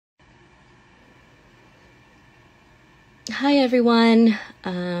Hi, everyone.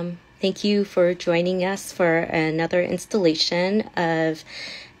 Thank you for joining us for another installation of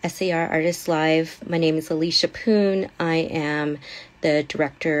SAR Artists Live. My name is Alicia Poon. I am the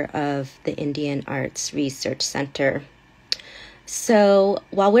director of the Indian Arts Research Center. So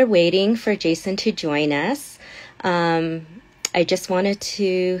while we're waiting for Jason to join us, I just wanted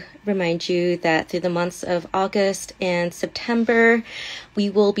to remind you that through the months of August and September, we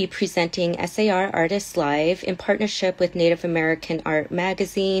will be presenting SAR Artists Live in partnership with Native American Art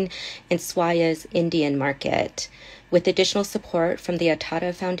Magazine and SWAYA's Indian Market, with additional support from the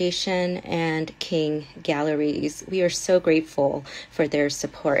Atata Foundation and King Galleries. We are so grateful for their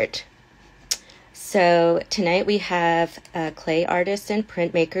support. So tonight we have a clay artist and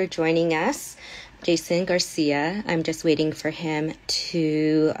printmaker joining us, Jason Garcia. I'm just waiting for him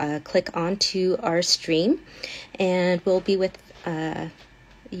to click onto our stream, and we'll be with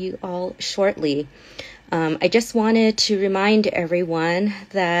you all shortly. I just wanted to remind everyone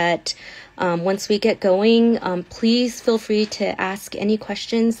that once we get going, please feel free to ask any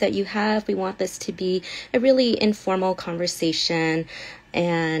questions that you have. We want this to be a really informal conversation,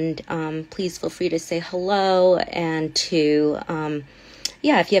 and please feel free to say hello and to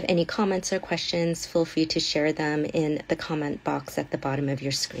if you have any comments or questions, feel free to share them in the comment box at the bottom of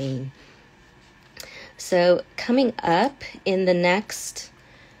your screen. So coming up in the next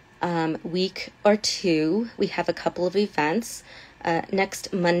week or two, we have a couple of events.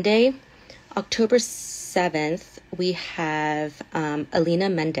 Next Monday, October 7th, we have Alina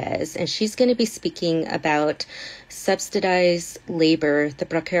Mendez, and she's going to be speaking about subsidized labor, the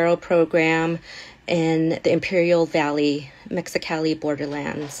Bracero program in the Imperial Valley, Mexicali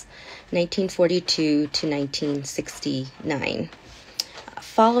borderlands, 1942 to 1969.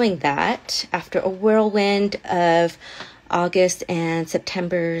 Following that, after a whirlwind of August and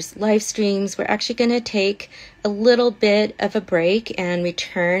September's live streams, we're actually going to take a little bit of a break and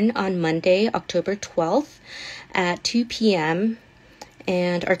return on Monday, October 12th at 2 p.m.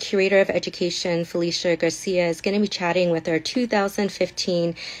 And our curator of education, Felicia Garcia, is going to be chatting with our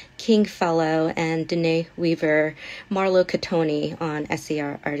 2015 King Fellow and Danae Weaver, Marlo Catoni, on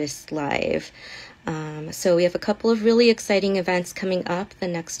SAR Artists Live. So we have a couple of really exciting events coming up the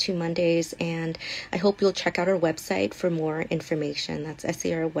next 2 Mondays, and I hope you'll check out our website for more information. That's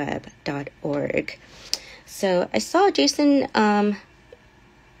sarweb.org. So I saw Jason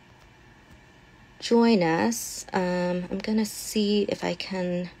join us. I'm going to see if I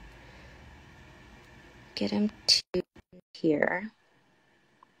can get him to here.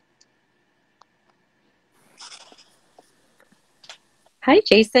 Hi,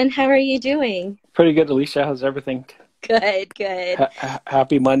 Jason. How are you doing? Pretty good, Alicia. How's everything? Good, good.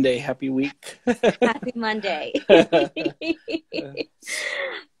 Happy Monday. Happy week. Happy Monday.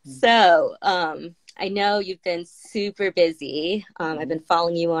 So, I know you've been super busy. I've been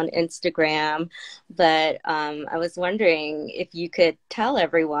following you on Instagram, but I was wondering if you could tell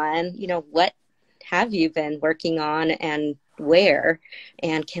everyone, what have you been working on and where,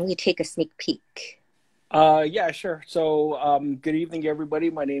 and can we take a sneak peek? Yeah, sure. So, good evening, everybody.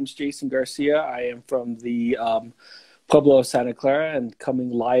 My name's Jason Garcia. I am from the Pueblo of Santa Clara and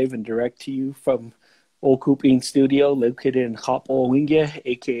coming live and direct to you from Old Cooping Studio located in Hopewinge,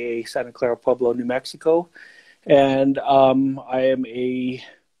 aka Santa Clara, Pueblo, New Mexico. And I am a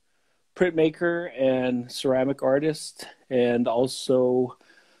printmaker and ceramic artist, and also,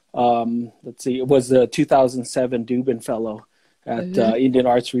 it was a 2007 Dubin Fellow at Indian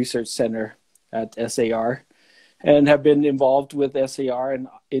Arts Research Center at SAR, and have been involved with SAR and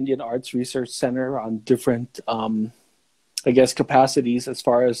Indian Arts Research Center on different, capacities as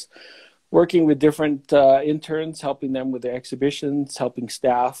far as working with different interns, helping them with their exhibitions, helping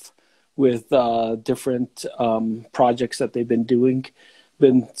staff with different projects that they've been doing.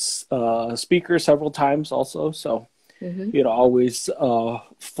 Been speaker several times also, so always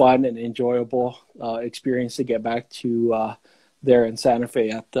fun and enjoyable experience to get back to there in Santa Fe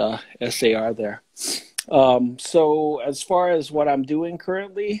at the SAR there. So as far as what I'm doing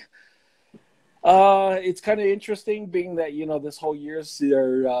currently, it's kind of interesting being that, this whole year's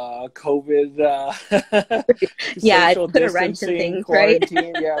their COVID social put a wrench in distancing, things,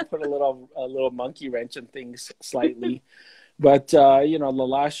 quarantine. right? Yeah, put a little monkey wrench in things slightly. But, the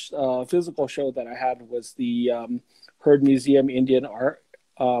last physical show that I had was the Herd Museum Indian Art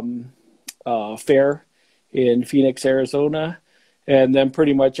Fair in Phoenix, Arizona. And then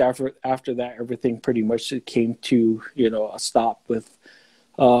pretty much after that, everything pretty much came to, a stop with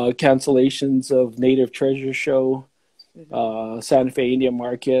cancellations of Native Treasure Show, Santa Fe Indian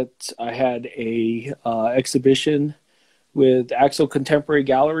Market. I had a exhibition with Axel Contemporary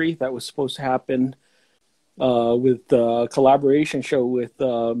Gallery that was supposed to happen with a collaboration show with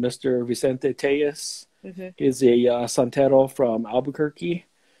Mr. Vicente Tejas. Is a santero from Albuquerque.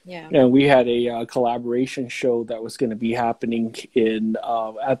 Yeah. And we had a collaboration show that was going to be happening in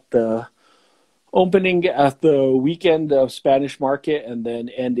at the opening at the weekend of Spanish Market and then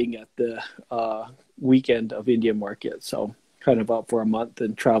ending at the weekend of Indian Market. So kind of up for a month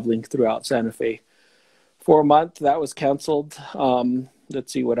and traveling throughout Santa Fe for a month. That was canceled.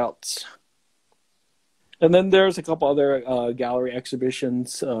 Let's see what else. And then there's a couple other gallery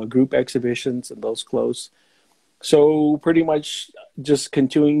exhibitions, group exhibitions, and those closed. So pretty much just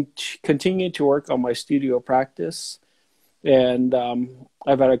continue to work on my studio practice. And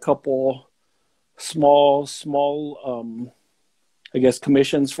I've had a couple small, I guess,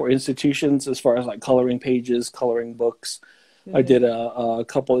 commissions for institutions as far as like coloring pages, coloring books. I did a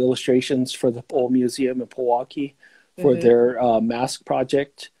couple illustrations for the Pueblo Museum in Milwaukee for their mask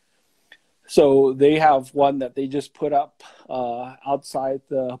project. So they have one that they just put up outside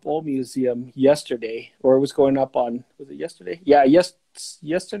the Pueblo Museum yesterday, or it was going up on, was it yesterday? Yeah,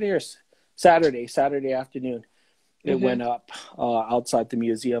 yesterday or Saturday afternoon. It went up outside the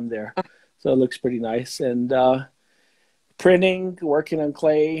museum there. So it looks pretty nice. And printing, working on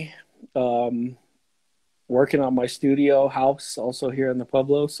clay, working on my studio house also here in the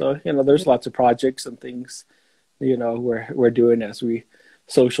Pueblo. So, there's lots of projects and things, we're doing as we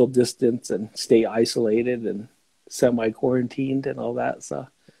social distance and stay isolated and semi-quarantined and all that. So,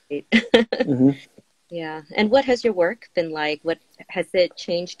 yeah. And what has your work been like? What has it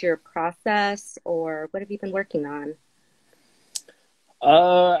changed your process, or what have you been working on?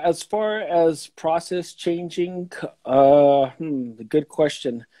 As far as process changing, good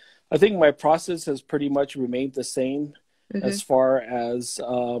question. I think my process has pretty much remained the same as far as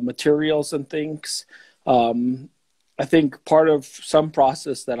materials and things. I think part of some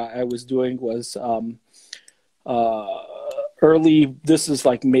process that I was doing was this is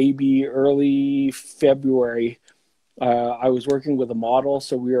like maybe early February. I was working with a model,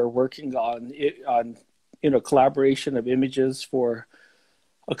 so we were working on collaboration of images for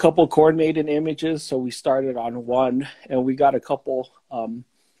a couple coordinated images. So we started on one, and we got a couple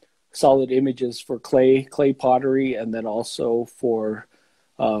solid images for clay pottery, and then also for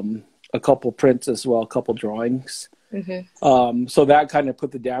a couple prints as well, a couple drawings. So that kind of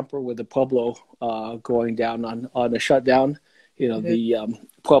put the damper with the Pueblo going down on a shutdown. The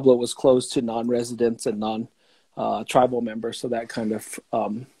Pueblo was closed to non-residents and non-tribal members. So that kind of,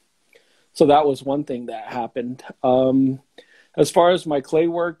 so that was one thing that happened. As far as my clay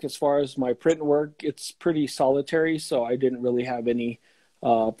work, as far as my print work, it's pretty solitary. So I didn't really have any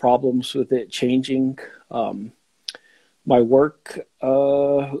problems with it changing. My work,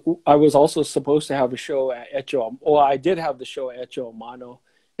 I was also supposed to have a show at Echo. Well, I did have the show at Echo Mano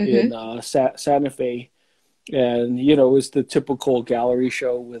in Santa Fe. And, it was the typical gallery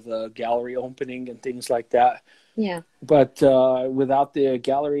show with a gallery opening and things like that. Yeah. But without the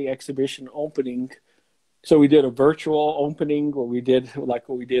gallery exhibition opening, so we did a virtual opening where we did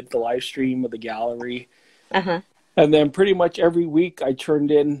the live stream of the gallery. And then pretty much every week I turned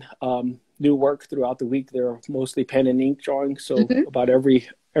in new work throughout the week. They're mostly pen and ink drawings. So about every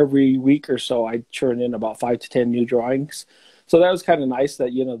week or so, I churn in about 5 to 10 new drawings. So that was kind of nice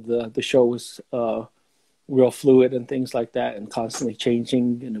that, the show was real fluid and things like that, and constantly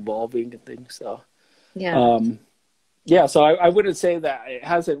changing and evolving and things. So, so I wouldn't say that it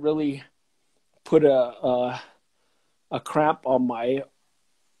hasn't really put a cramp on my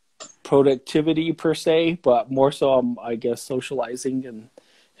productivity per se, but more so I'm, I guess, socializing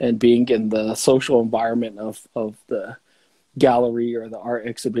and being in the social environment of the gallery or the art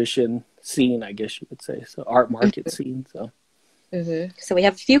exhibition scene, I guess you would say. So art market scene. So. So we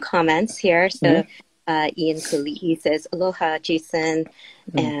have a few comments here. So Ian Kalihi says, "Aloha, Jason,"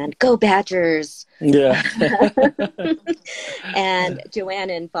 and "Go Badgers." Yeah. And Joanne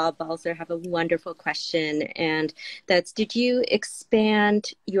and Bob Balzer have a wonderful question, and that's: did you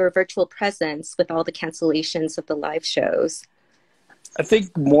expand your virtual presence with all the cancellations of the live shows? I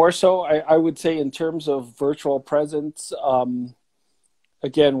think more so, I would say in terms of virtual presence,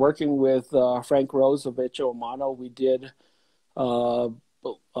 again, working with Frank Rose of Echo Mano, we did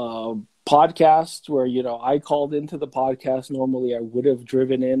podcast where, I called into the podcast. Normally I would have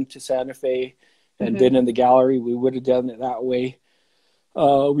driven into Santa Fe and been in the gallery. We would have done it that way.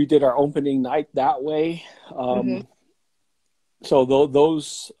 We did our opening night that way. So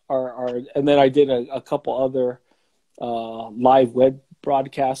those are, and then I did a couple other live web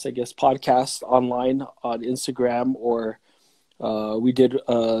broadcasts, I guess, podcasts online on Instagram, or we did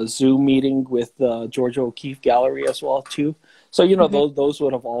a Zoom meeting with Georgia O'Keeffe Gallery as well too. So, those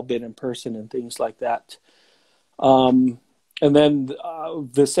would have all been in person and things like that. And then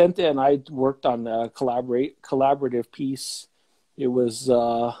Vicente and I worked on a collaborative piece. It was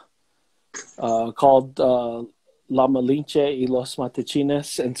called La Malinche y los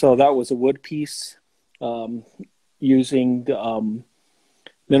Matachines. And so that was a wood piece using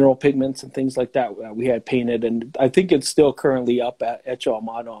mineral pigments and things like that we had painted. And I think it's still currently up at Echo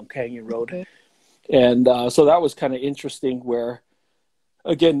Amado on Canyon Road. Okay. And so that was kind of interesting where,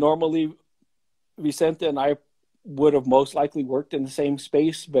 again, normally Vicente and I would have most likely worked in the same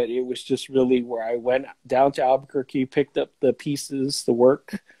space, but it was just really where I went down to Albuquerque, picked up the pieces, the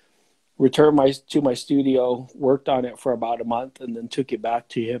work, returned to my studio, worked on it for about a month, and then took it back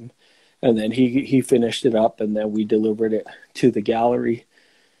to him. And then he finished it up, and then we delivered it to the gallery.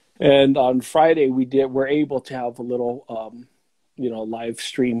 And on Friday, we're able to have a little, live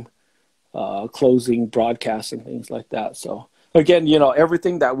stream closing broadcast and things like that. So again,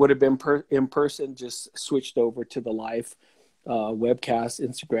 everything that would have been in person just switched over to the live webcast,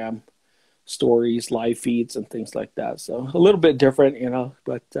 Instagram stories, live feeds, and things like that. So a little bit different,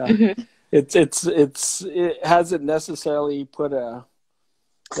 but it hasn't necessarily put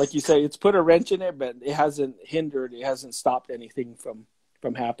like you say, it's put a wrench in it, but it hasn't stopped anything from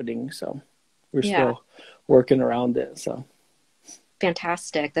happening. So we're still working around it. So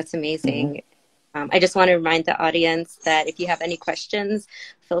fantastic. That's amazing. I just want to remind the audience that if you have any questions,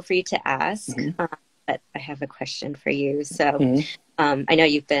 feel free to ask. But I have a question for you. So I know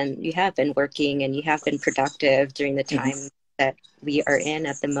you have been working and you have been productive during the time that we are in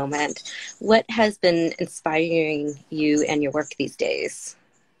at the moment. What has been inspiring you and your work these days?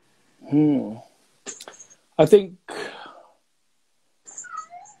 I think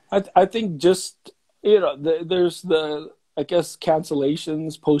just, there's I guess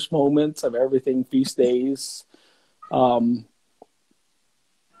cancellations, post moments of everything, feast days, and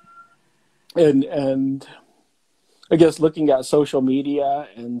I guess looking at social media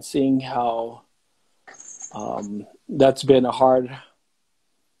and seeing how that's been a hard.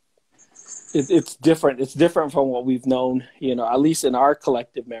 It's different. It's different from what we've known, at least in our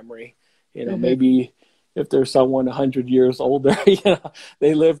collective memory. Maybe if there's someone 100 years older,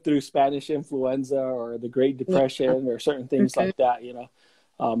 they lived through Spanish influenza or the Great Depression or certain things like that,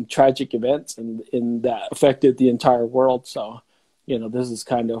 tragic events and that affected the entire world. So, this is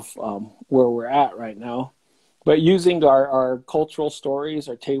kind of where we're at right now. But using our cultural stories,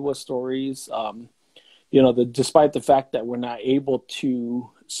 our Tewa stories, despite the fact that we're not able to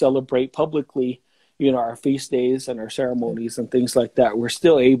celebrate publicly, our feast days and our ceremonies and things like that, we're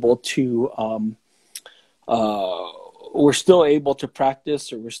still able to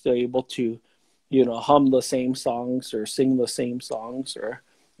practice, or we're still able to, hum the same songs or sing the same songs, or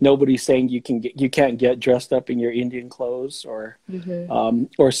nobody's saying you can't get dressed up in your Indian clothes or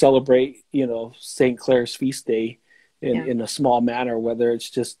celebrate, St. Clair's feast day in a small manner, whether it's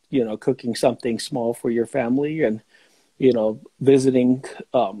just, cooking something small for your family and, visiting,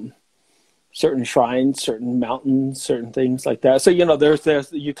 certain shrines, certain mountains, certain things like that. So,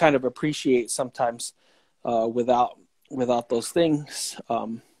 there's you kind of appreciate sometimes without those things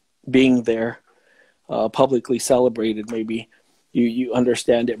being there publicly celebrated. Maybe you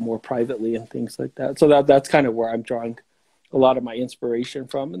understand it more privately and things like that. So that's kind of where I'm drawing a lot of my inspiration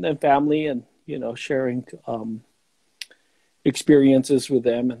from, and then family and sharing experiences with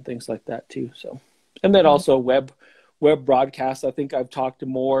them and things like that too. So, and then also web broadcasts. I think I've talked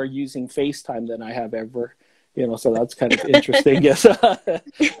more using FaceTime than I have ever. So that's kind of interesting, yes,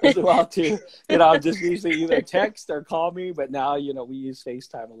 as well too. I'll just usually either text or call me, but now we use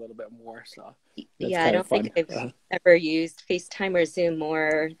FaceTime a little bit more. So I don't think I've ever used FaceTime or Zoom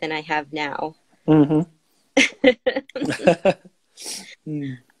more than I have now.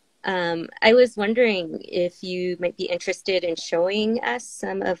 I was wondering if you might be interested in showing us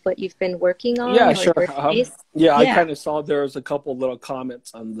some of what you've been working on. Yeah, sure. I kind of saw there was a couple little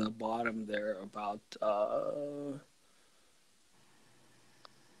comments on the bottom there about.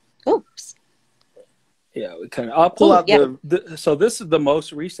 Oops. Yeah, we kind of. I'll pull out so this is the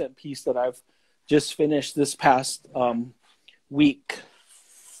most recent piece that I've just finished this past week.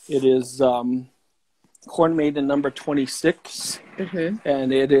 It is. Corn Maiden number 26,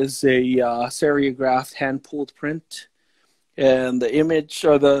 and it is a serigraphed hand-pulled print, and the image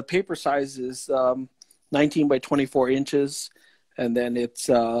or the paper size is 19 by 24 inches, and then it's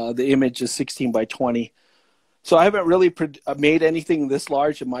the image is 16 by 20. So I haven't really made anything this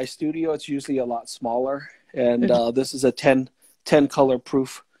large in my studio. It's usually a lot smaller, and this is a 10 color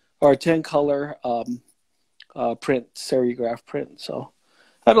proof or 10 color print, serigraph print. So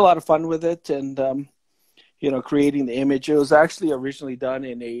I had a lot of fun with it, and creating the image. It was actually originally done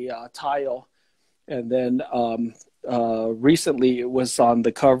in a tile And then recently it was on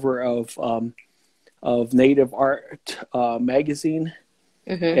the cover of Native Art magazine.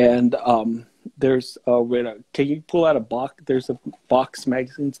 And there's can you pull out a box? There's a box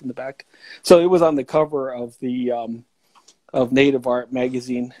magazines in the back. So it was on the cover of the of Native Art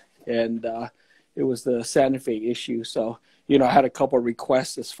magazine, and it was the Santa Fe issue. So I had a couple of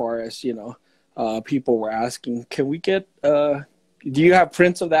requests as far as people were asking, can we get do you have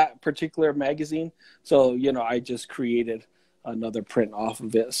prints of that particular magazine? So I just created another print off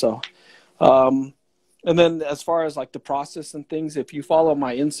of it. So and then as far as like the process and things, if you follow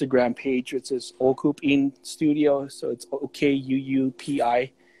my Instagram page, it says Okuupin Studio. So it's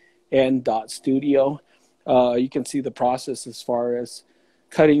OKUUPIN.studio. You can see the process as far as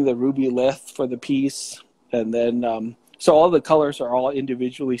cutting the ruby lith for the piece. And then, so all the colors are all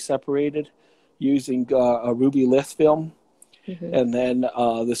individually separated using a ruby lith film. And then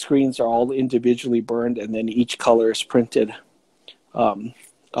the screens are all individually burned, and then each color is printed on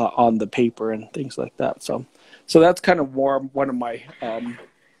the paper and things like that. So that's kind of more one of my,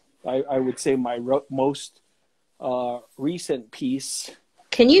 I would say my most recent piece.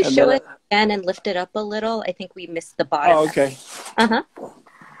 Can you show it again and lift it up a little? I think we missed the bottom. Oh, okay. Uh-huh.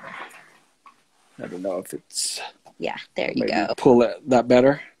 I don't know if it's... Yeah, there you go. Pull it that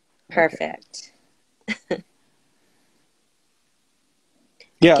better. Perfect. Okay.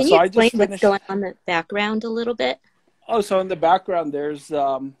 Yeah, Can so you I explain just finished... what's going on in the background a little bit? Oh, so in the background there's,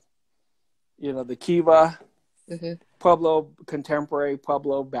 the Kiva, Pueblo, contemporary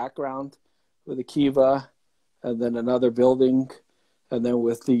Pueblo background with the Kiva, and then another building, and then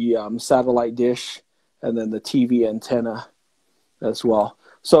with the satellite dish, and then the TV antenna as well.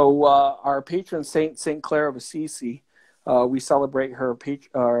 So our patron saint, St. Clare of Assisi, we celebrate her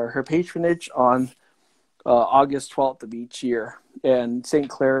patronage on August 12th of each year. And St.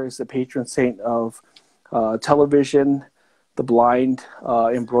 Clare is the patron saint of television, the blind,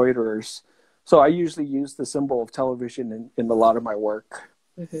 embroiderers. So I usually use the symbol of television in a lot of my work.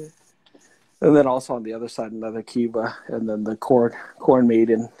 And then also on the other side, another Kiva, and then the corn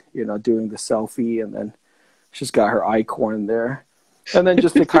maiden, doing the selfie, and then she's got her eye corn there. And then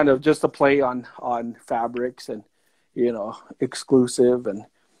just to kind of just to play on fabrics and, exclusive, and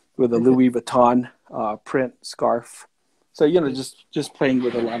with a Louis Vuitton print scarf. So, just playing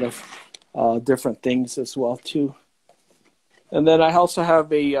with a lot of different things as well, too. And then I also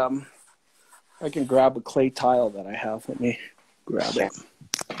have I can grab a clay tile that I have. Let me grab it.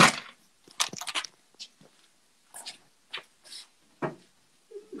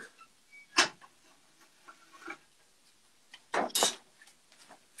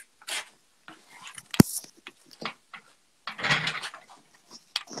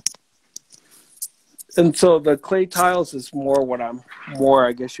 And so the clay tiles is more what I'm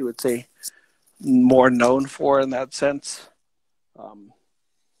I guess you would say, more known for in that sense.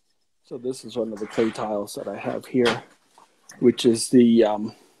 So this is one of the clay tiles that I have here, which is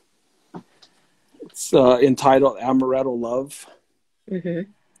the it's entitled Amaretto Love, and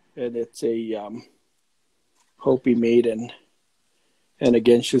it's a Hopi maiden, and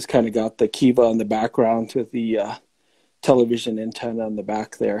again she's kind of got the Kiva in the background with the television antenna on the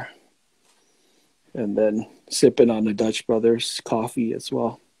back there, and then sipping on the Dutch Brothers coffee as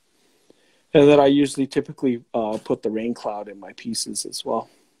well. And then I typically put the rain cloud in my pieces as well.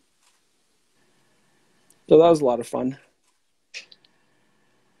 So that was a lot of fun.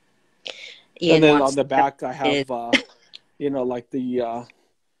 And then on the back, I have, like the,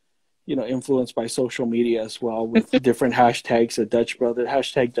 influenced by social media as well, with different hashtags of Dutch Brothers,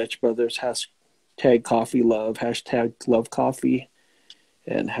 hashtag Dutch Brothers, hashtag coffee love, hashtag love coffee,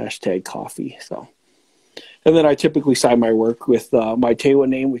 and hashtag coffee. So, and then I typically sign my work with my Tewa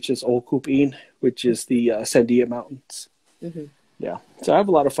name, which is Okuupin, which is the Sandia Mountains. Yeah. So I have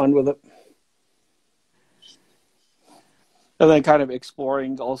a lot of fun with it. And then kind of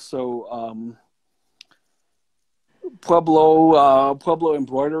exploring also Pueblo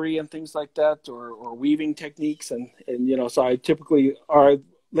embroidery and things like that, or weaving techniques. And so I typically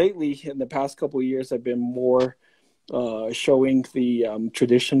lately in the past couple of years, I've been more showing the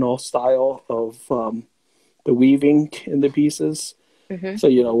traditional style of the weaving in the pieces.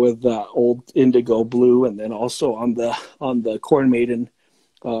 So, with the old indigo blue, and then also on the Corn Maiden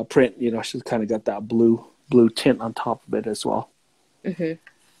print, she's kind of got that blue tint on top of it as well. And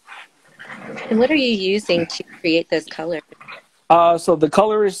what are you using to create those colors? So the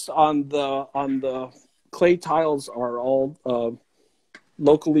colors on the clay tiles are all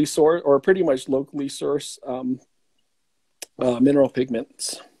locally sourced, or pretty much locally sourced mineral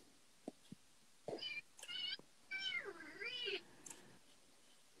pigments.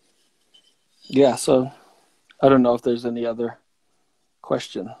 Yeah, so I don't know if there's any other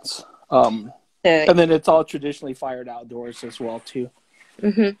questions. So, And then it's all traditionally fired outdoors as well, too.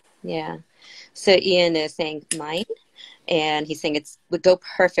 yeah. So Ian is saying mine, and he's saying it would go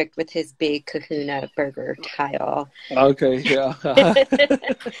perfect with his big Kahuna burger tile. Okay, yeah.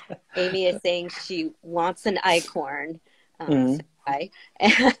 Amy is saying she wants an acorn. Hmm. So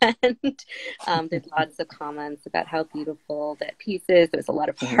and there's lots of comments about how beautiful that piece is. There's a lot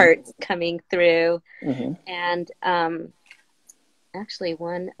of Hmm. hearts coming through. Hmm. And actually,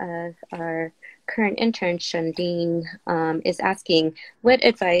 one of our current interns, Shandine, is asking, what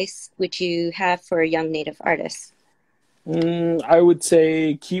advice would you have for young Native artists? I would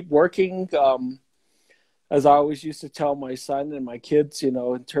say keep working. As I always used to tell my son and my kids,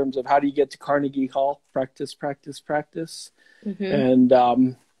 in terms of how do you get to Carnegie Hall? Practice, practice, practice. Mm-hmm.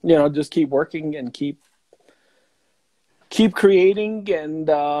 And, just keep working and keep creating. And,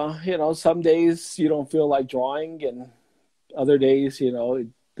 some days you don't feel like drawing, and other days,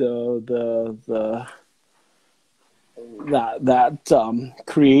 the that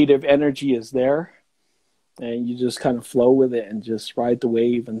creative energy is there, and you just kind of flow with it and just ride the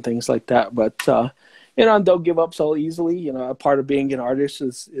wave and things like that. But don't give up so easily. A part of being an artist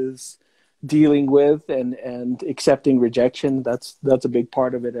is dealing with and accepting rejection. That's a big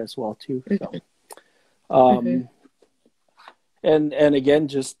part of it as well too. So, Mm-hmm. and again,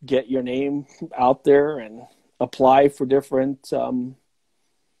 just get your name out there and apply for different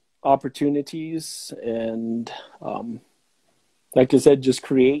opportunities, and like I said, just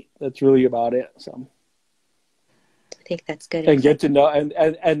create. That's really about it. So, I think that's good and advice. get to know, and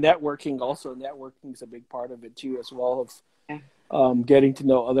networking also. Networking is a big part of it too, as well, Yeah. of getting to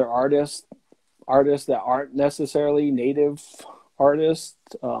know other artists that aren't necessarily native artists,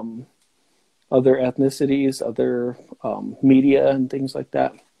 other ethnicities, other media and things like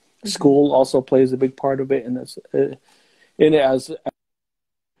that. Mm-hmm. School also plays a big part of it, and it's in it as.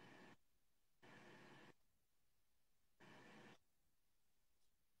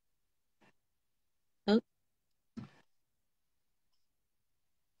 Oh,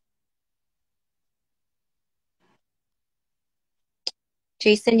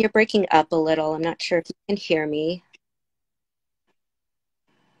 Jason, you're breaking up a little. I'm not sure if you can hear me.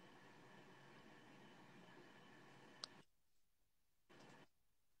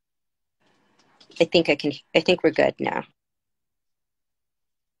 I think I can. I think we're good now.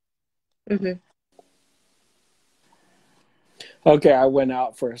 Mm-hmm. Okay, I went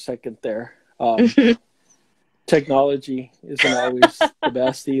out for a second there. Technology isn't always the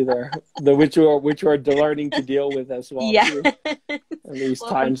best either. Which we're learning to deal with as well Yeah. too. In these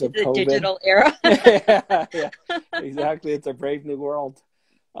Welcome times to of the COVID. digital era. Yeah, exactly. It's a brave new world.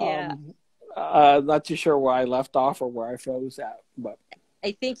 Yeah. Not too sure where I left off or where I froze at, but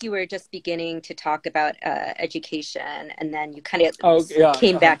I think you were just beginning to talk about education, and then you kind of oh yeah,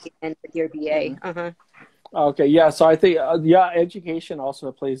 came back in with your BA. hmm. Uh-huh. Okay, yeah. So I think education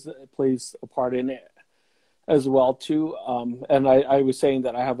also plays a part in it as well too. And I was saying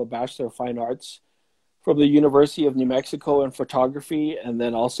that I have a Bachelor of Fine Arts from the University of New Mexico in photography, and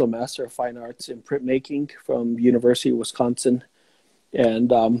then also Master of Fine Arts in printmaking from University of Wisconsin.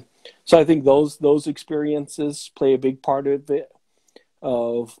 And so I think those experiences play a big part of it,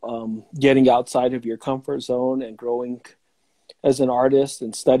 of getting outside of your comfort zone and growing as an artist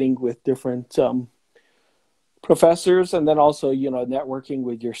and studying with different professors, and then also networking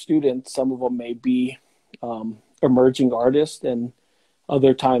with your students. Some of them may be emerging artists, and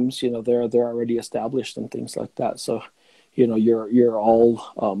other times they're already established and things like that. So you're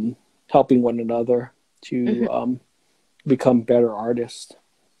all helping one another Mm-hmm. to become better artists.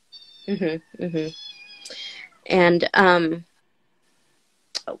 Mm-hmm. Mm-hmm. And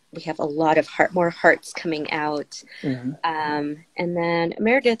we have a lot of more hearts coming out. Mm-hmm. And then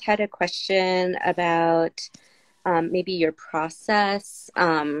Meredith had a question about maybe your process.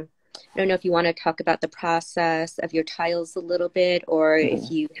 I don't know if you want to talk about the process of your tiles a little bit, or if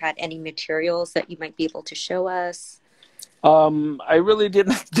Mm-hmm. you had any materials that you might be able to show us. I really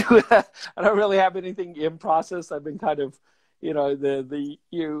didn't do that. I don't really have anything in process. I've been kind of,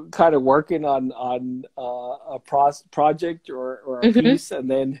 you kind of working on a project or a Mm-hmm. piece, and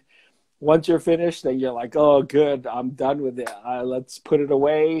then once you're finished, then you're like, oh, good, I'm done with it. Let's put it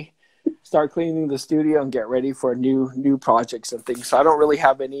away, start cleaning the studio, and get ready for new projects and things. So I don't really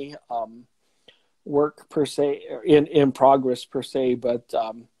have any work per se in progress per se, but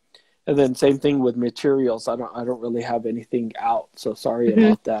and then same thing with materials. I don't really have anything out, so sorry Mm-hmm.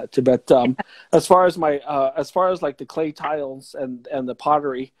 about that. But as far as as far as like the clay tiles and the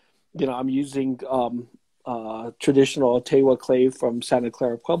pottery, I'm using traditional Tewa clay from Santa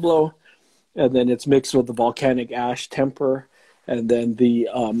Clara Pueblo, and then it's mixed with the volcanic ash temper, and then the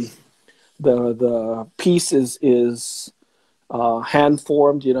piece is hand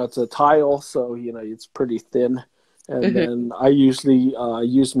formed. It's a tile, so it's pretty thin, and then I usually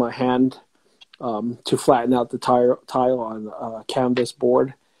use my hand to flatten out the tile on a canvas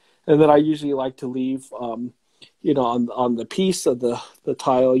board, and then I usually like to leave on the piece of the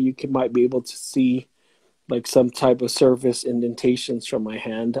tile might be able to see like some type of surface indentations from my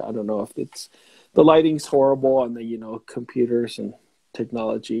hand. I don't know if it's the lighting's horrible on the computers and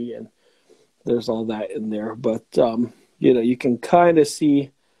technology, and there's all that in there, but you can kind of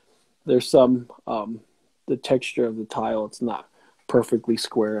see there's some the texture of the tile. It's not perfectly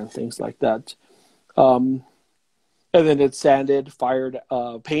square and things like that. And then it's sanded, fired,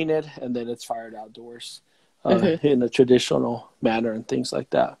 painted, and then it's fired outdoors in a traditional manner and things like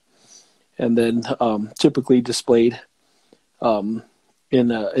that. And then typically displayed in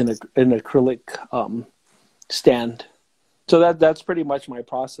an acrylic stand. So that's pretty much my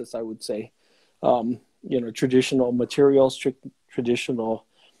process, I would say. Traditional materials, traditional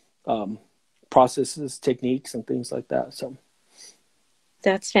processes, techniques, and things like that. So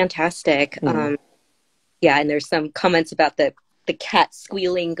that's fantastic. Yeah, and there's some comments about the cat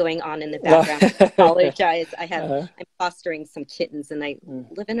squealing going on in the background. I apologize. I'm fostering some kittens, and I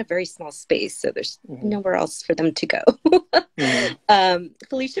live in a very small space, so there's nowhere else for them to go.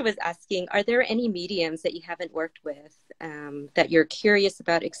 Felicia was asking, are there any mediums that you haven't worked with that you're curious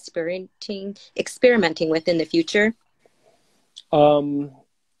about experimenting with in the future?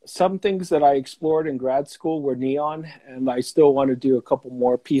 Some things that I explored in grad school were neon, and I still want to do a couple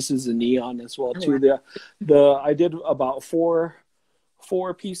more pieces in neon as well too. Wow. I did about four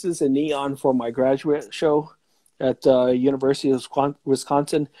pieces in neon for my graduate show at University of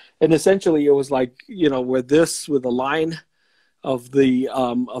Wisconsin, and essentially it was like with the line of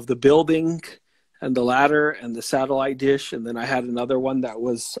the building and the ladder and the satellite dish, and then I had another one that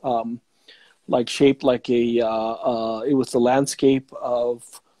was like shaped like it was the landscape of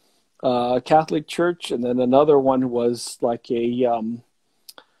Catholic church, and then another one was like a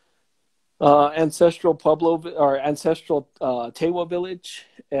ancestral Pueblo or ancestral Tewa village,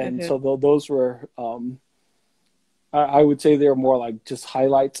 and so those were I would say they're more like just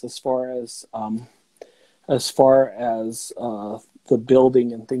highlights as far as the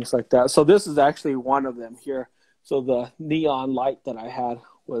building and things like that. So this is actually one of them here. So the neon light that I had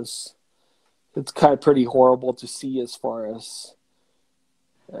it's kind of pretty horrible to see as far as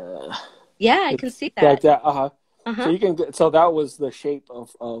yeah, I can see that. Like that. So you can get, so that was the shape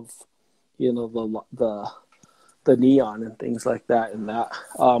of the neon and things like that and that.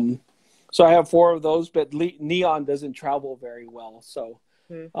 So I have 4 of those, but neon doesn't travel very well. So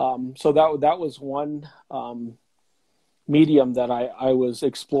so that was one medium that I was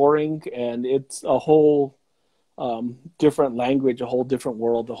exploring, and it's a whole different language, a whole different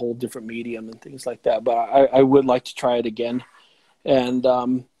world, a whole different medium and things like that. But I would like to try it again. And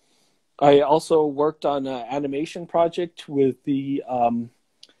I also worked on an animation project with Nina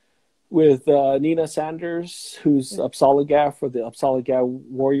Sanders, who's Upsalaga for the Upsalaga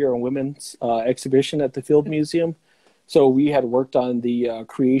Warrior and Women's exhibition at the Field Museum. So we had worked on the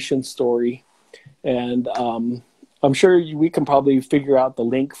creation story, and I'm sure we can probably figure out the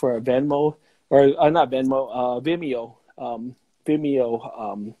link for a Venmo, or not Venmo,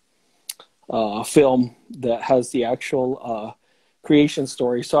 Vimeo film that has the actual creation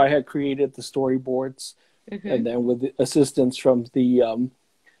story. So I had created the storyboards, and then with the assistance from the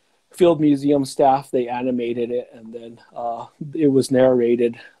Field Museum staff, they animated it, and then it was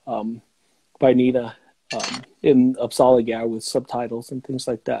narrated by Nina in Upsalaga with subtitles and things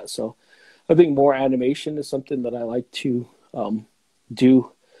like that. So I think more animation is something that I like to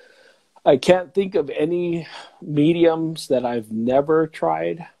do. I can't think of any mediums that I've never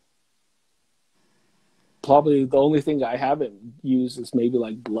tried. Probably the only thing I haven't used is maybe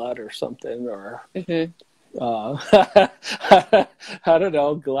like blood or something, or I don't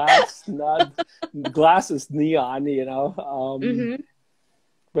know, glass. Glass is neon,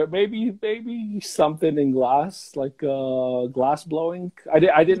 but maybe something in glass, like glass blowing. I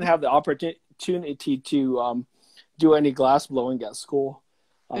didn't have the opportunity to do any glass blowing at school.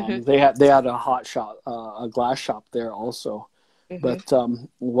 They had a hot shop, a glass shop there also. But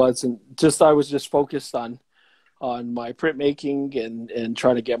wasn't just, I was just focused on my printmaking and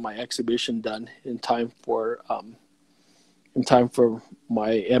trying to get my exhibition done in time for my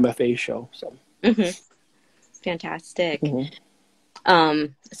MFA show. So fantastic.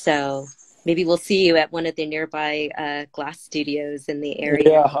 So maybe we'll see you at one of the nearby glass studios in the area.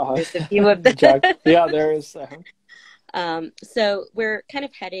 Yeah, there's a few of them. Yeah, there is. So we're kind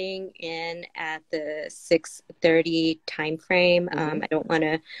of heading in at the 6:30 time frame. I don't want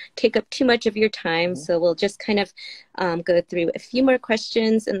to take up too much of your time, so we'll just kind of go through a few more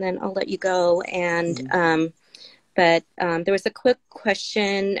questions, and then I'll let you go. And but there was a quick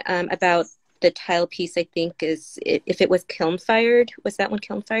question about the tile piece. I think is if it was kiln fired. Was that one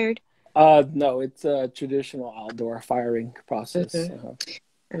kiln fired? No, it's a traditional outdoor firing process.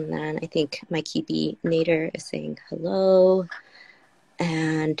 And then I think Mikey Nader is saying hello.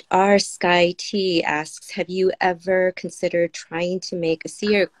 And our Sky T asks, have you ever considered trying to make a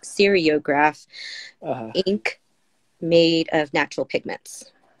seriograph ink made of natural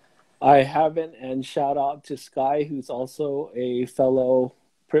pigments? I haven't, and shout out to Sky, who's also a fellow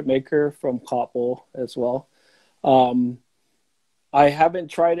printmaker from Pueblo as well. I haven't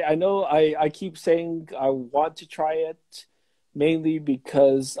tried it. I know I keep saying I want to try it, mainly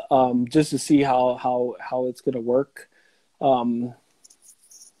because just to see how it's going to work.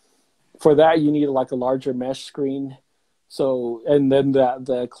 For that, you need like a larger mesh screen. So, and then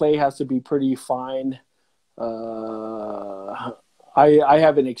the clay has to be pretty fine. I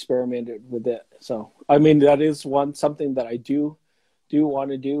haven't experimented with it. So, I mean, that is something that I do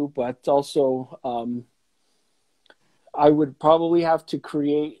want to do, but also I would probably have to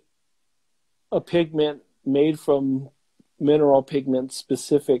create a pigment made from mineral pigments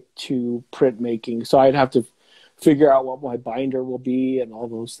specific to printmaking. So I'd have to figure out what my binder will be and all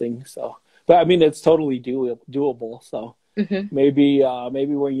those things. So, but I mean, it's totally doable. So maybe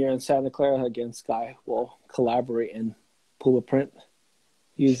when you're in Santa Clara again, Sky, we'll collaborate and pull a print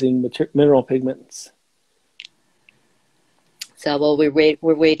using mineral pigments. So, well,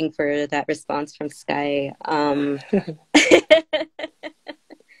 we're waiting for that response from Sky.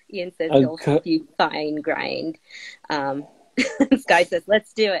 Ian says he'll help you fine grind. Sky says,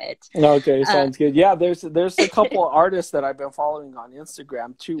 let's do it. Okay, sounds good. Yeah, there's a couple of artists that I've been following on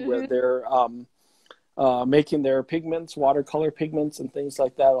Instagram too, where they're making their pigments, watercolor pigments and things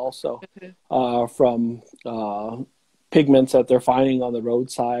like that also from pigments that they're finding on the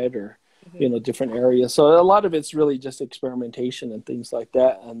roadside or different areas. So a lot of it's really just experimentation and things like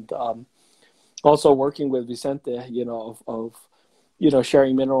that. And also working with Vicente, of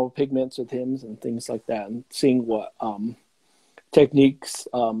sharing mineral pigments with him and things like that, and seeing what techniques,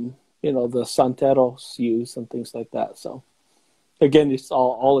 the santeros use and things like that. So again, it's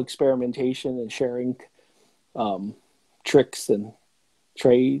all experimentation and sharing tricks of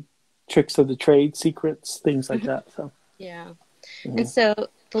the trade, secrets, things like that. So yeah. And so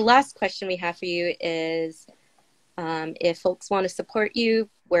the last question we have for you is, if folks want to support you,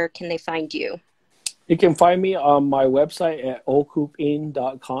 where can they find you? You can find me on my website at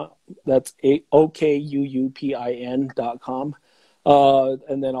okuupin.com. That's okuupin.com.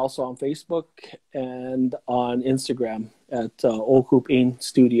 And then also on Facebook and on Instagram at okuupin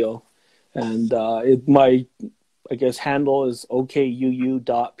studio. And my handle is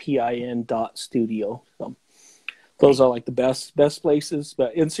okuu.pin.studio. So those are like the best places.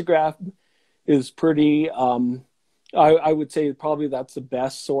 But Instagram is pretty, I would say probably that's the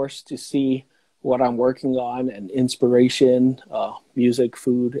best source to see what I'm working on and inspiration, music,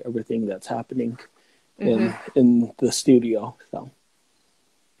 food, everything that's happening in the studio. So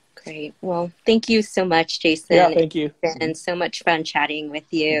great. Well, thank you so much, Jason. Yeah, thank you. It's been so much fun chatting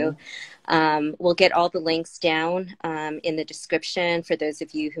with you. We'll get all the links down in the description for those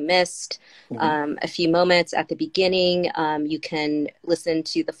of you who missed a few moments at the beginning. You can listen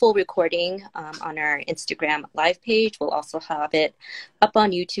to the full recording on our Instagram live page. We'll also have it up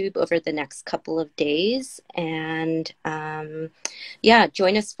on YouTube over the next couple of days. And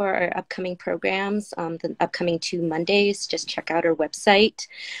join us for our upcoming programs, the upcoming 2 Mondays. Just check out our website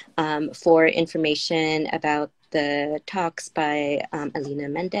for information about the talks by Alina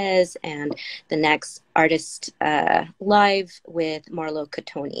Mendez and the next artist live with Marlo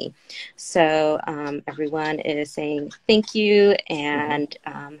Catoni. So everyone is saying thank you, and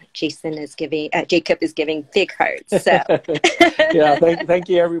Jacob is giving big hearts. So yeah, thank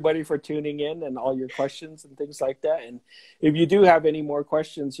you everybody for tuning in and all your questions and things like that. And if you do have any more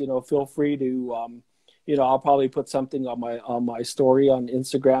questions, feel free to I'll probably put something on my story on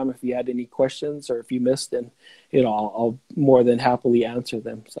Instagram if you had any questions or if you missed, and I'll more than happily answer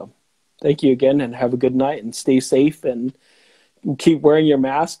them. So thank you again, and have a good night, and stay safe, and keep wearing your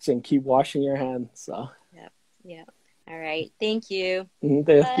masks and keep washing your hands. So yeah. All right. Thank you.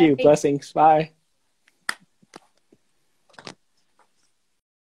 Thank you. Blessings. Bye.